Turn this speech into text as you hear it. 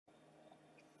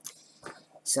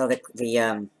So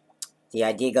the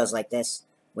idea goes like this.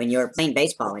 When you're playing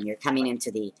baseball and you're coming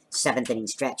into the 7th inning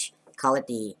stretch, call it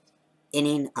the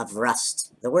inning of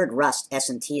rust. The word rust, S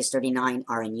and T is 39,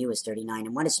 R and U is 39.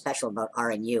 And what is special about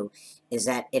R and U is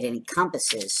that it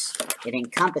encompasses,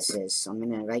 I'm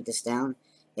going to write this down,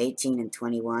 18 and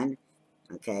 21,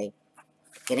 okay?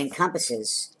 It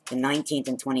encompasses the 19th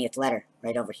and 20th letter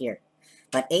right over here.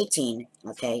 But 18,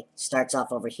 okay, starts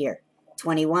off over here.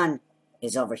 21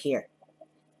 is over here.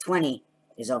 20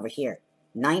 is over here.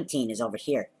 19 is over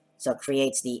here. So it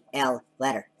creates the L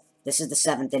letter. This is the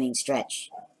 7th inning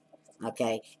stretch.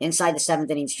 Okay, inside the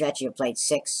 7th inning stretch, you have played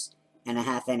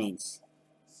 6.5 innings.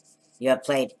 You have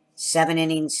played 7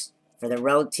 innings for the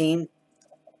road team,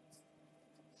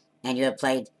 and you have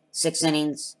played 6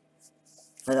 innings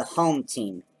for the home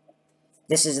team.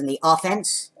 This is in the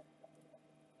offense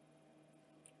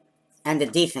and the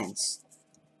defense.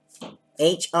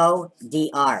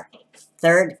 H-O-D-R.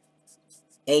 Third,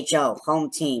 H-O, home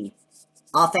team.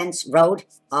 Offense road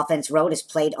is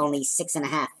played only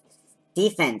 6.5.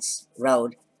 Defense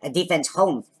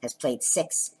home has played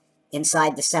 6.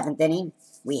 Inside the 7th inning,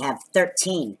 we have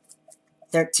 13.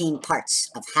 13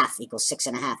 parts of half equals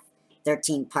 6.5.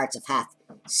 13 parts of half.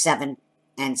 7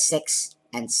 and 6,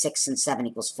 and 6 and 7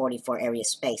 equals 44 area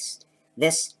space.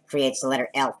 This creates the letter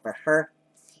L for her,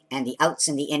 and the outs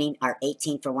in the inning are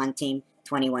 18 for one team,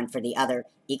 21 for the other,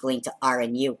 equaling to R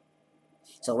and U.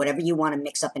 So whatever you want to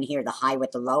mix up in here, the high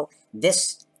with the low,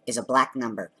 this is a black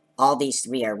number. All these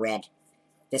 3 are red.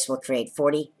 This will create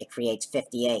 40. It creates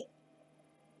 58.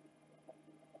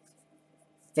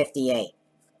 58.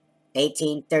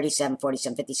 18, 37,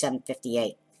 47, 57,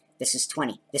 58. This is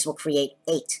 20. This will create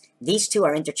 8. These two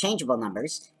are interchangeable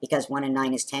numbers because 1 and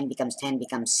 9 is 10, becomes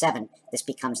 7. This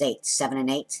becomes 8. 7 and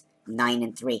 8, 9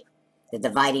 and 3. The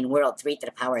dividing world, 3 to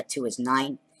the power of 2 is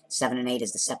 9. 7 and 8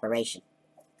 is the separation.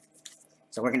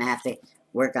 So we're going to have to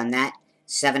work on that.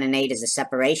 7 and 8 is the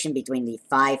separation between the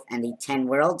 5 and the 10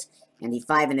 world. And the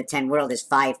 5 and the 10 world is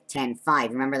 5, 10,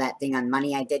 5. Remember that thing on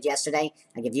money I did yesterday?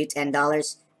 I give you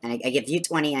 $10, and I give you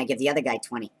 20, and I give the other guy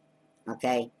 20.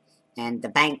 Okay? And the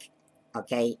bank,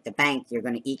 okay, you're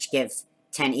going to each give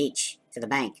 10 each to the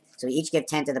bank. So we each give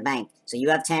 10 to the bank. So you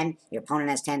have 10, your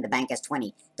opponent has 10, the bank has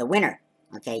 20. The winner,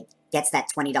 okay, gets that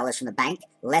 $20 from the bank,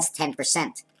 less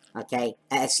 10%. Okay?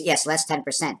 Yes, less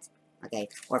 10%. Okay?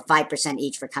 Or 5%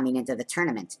 each for coming into the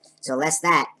tournament. So less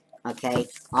that. Okay,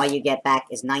 all you get back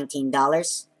is $19,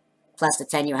 plus the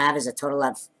 10 you have is a total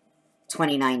of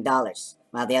 $29,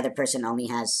 while the other person only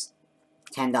has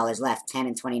 $10 left. 10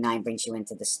 and 29 brings you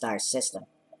into the star system.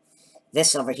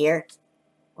 This over here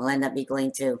will end up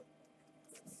equaling to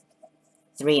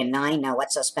 3 and 9. Now,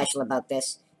 what's so special about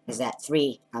this is that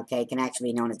 3, okay, can actually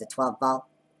be known as the 12 ball.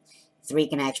 3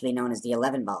 can actually be known as the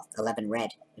 11 ball. 11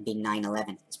 red would be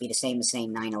 9-11. It's be the same as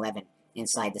saying 9-11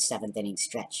 inside the 7th inning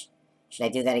stretch. Should I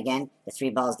do that again? The 3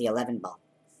 ball is the 11 ball.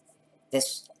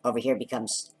 This over here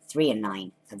becomes 3 and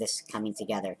 9 of this coming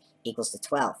together equals to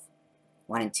 12.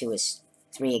 1 and 2 is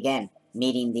 3 again,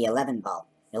 meeting the 11 ball.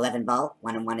 11 ball,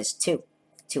 1 and 1 is 2.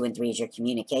 2 and 3 is your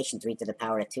communication. 3 to the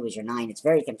power of 2 is your 9. It's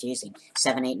very confusing.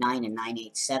 7, 8, 9, and 9,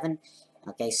 8, 7.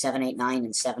 Okay, 7, 8, 9,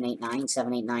 and 7, 8, 9.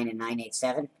 7, 8, 9, and 9, 8,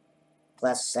 7.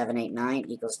 Plus 7, 8, 9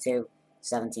 equals to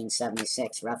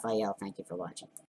 1776. Raphael, thank you for watching.